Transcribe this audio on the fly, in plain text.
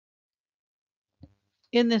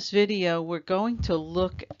In this video, we're going to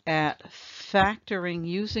look at factoring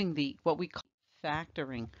using what we call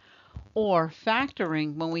factoring, or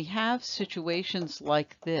factoring when we have situations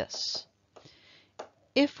like this.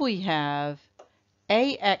 If we have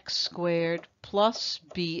ax squared plus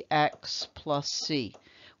bx plus c.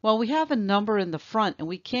 Well, we have a number in the front and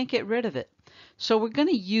we can't get rid of it. So we're going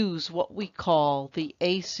to use what we call the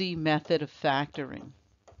AC method of factoring.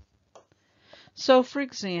 So for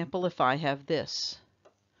example, if I have this,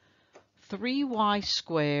 3y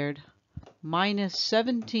squared minus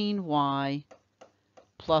 17y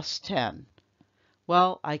plus 10.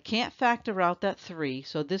 Well, I can't factor out that 3,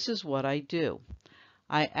 so this is what I do.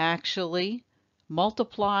 I actually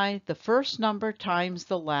multiply the first number times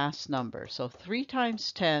the last number. So 3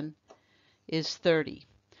 times 10 is 30.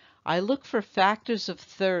 I look for factors of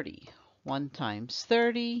 30. 1 times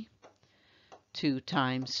 30, 2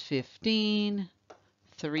 times 15,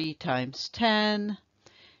 3 times 10,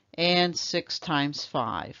 and 6 times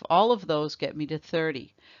 5. All of those get me to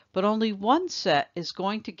 30. But only one set is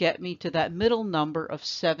going to get me to that middle number of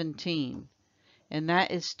 17, and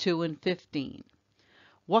that is 2 and 15.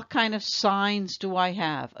 What kind of signs do I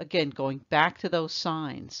have? Again, going back to those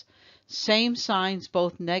signs. Same signs,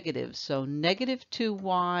 both negatives. So negative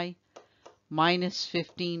 2y minus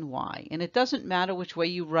 15y. And it doesn't matter which way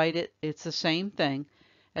you write it, it's the same thing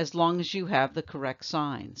as long as you have the correct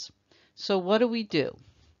signs. So what do?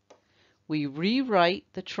 We rewrite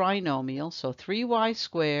the trinomial, so 3y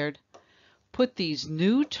squared, put these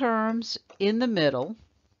new terms in the middle.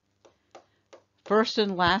 First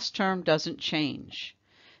and last term doesn't change.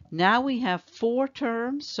 Now we have 4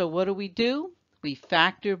 terms, so what do? We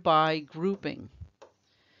factor by grouping.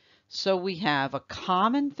 So we have a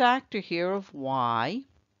common factor here of y.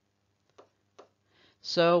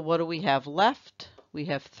 So what do we have left? We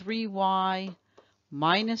have 3y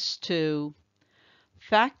minus 2.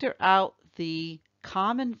 Factor out the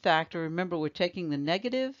common factor. Remember, we're taking the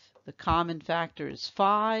negative. The common factor is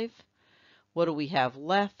 5. What do we have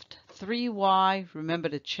left? 3y. Remember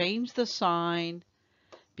to change the sign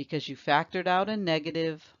because you factored out a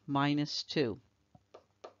negative minus 2.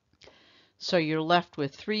 So you're left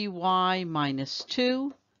with 3y minus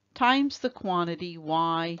 2 times the quantity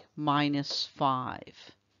y minus 5.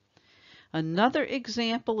 Another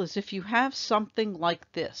example is if you have something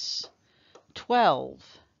like this. 12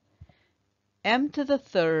 m to the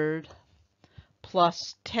third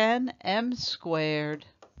plus 10m squared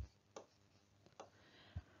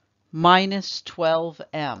minus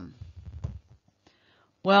 12m.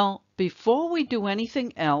 Well, before we do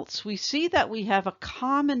anything else, we see that we have a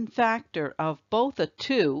common factor of both a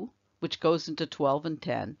 2, which goes into 12 and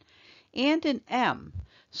 10, and an m.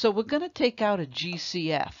 So we're going to take out a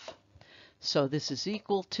GCF. So this is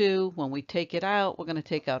equal to, when we take it out, we're going to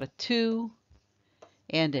take out a 2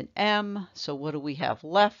 and an m. So what do we have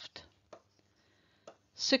left?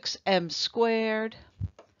 6m squared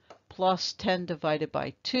plus 10 divided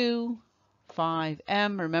by 2,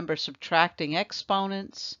 5m. Remember subtracting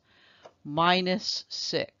exponents, minus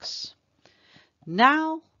 6.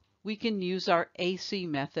 Now we can use our AC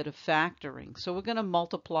method of factoring. So we're going to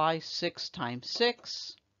multiply 6 times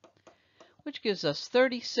 6, which gives us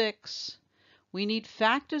 36. We need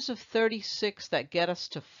factors of 36 that get us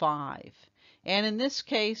to 5. And in this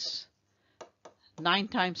case, 9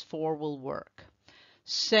 times 4 will work.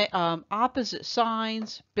 Opposite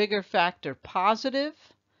signs, bigger factor positive.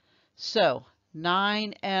 So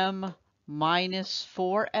 9m minus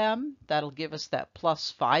 4m, that'll give us that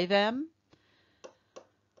plus 5m.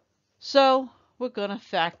 So we're going to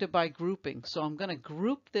factor by grouping. So I'm going to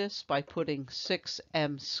group this by putting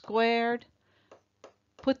 6m squared.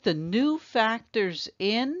 Put the new factors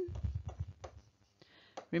in.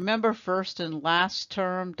 Remember, first and last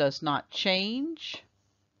term does not change.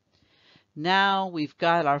 Now we've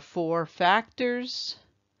got our 4 factors.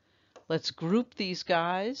 Let's group these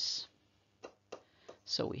guys.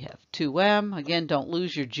 So we have 2m. Again, don't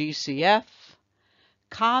lose your GCF.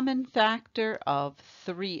 Common factor of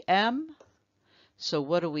 3m. So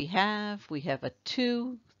what do we have? We have a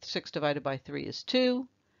 2. 6 divided by 3 is 2.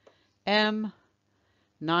 m.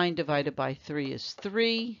 9 divided by 3 is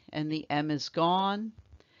 3. And the m is gone.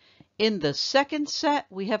 In the second set,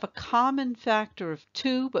 we have a common factor of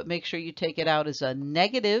 2, but make sure you take it out as a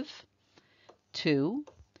negative 2.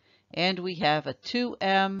 And we have a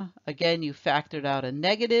 2m. Again, you factored out a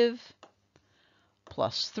negative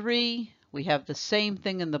plus 3. We have the same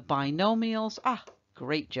thing in the binomials.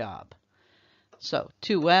 Great job. So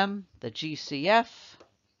 2m, the GCF,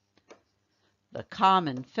 the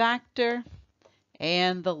common factor,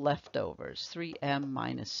 and the leftovers, 3m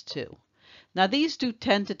minus 2. Now these do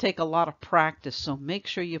tend to take a lot of practice, so make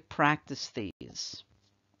sure you practice these.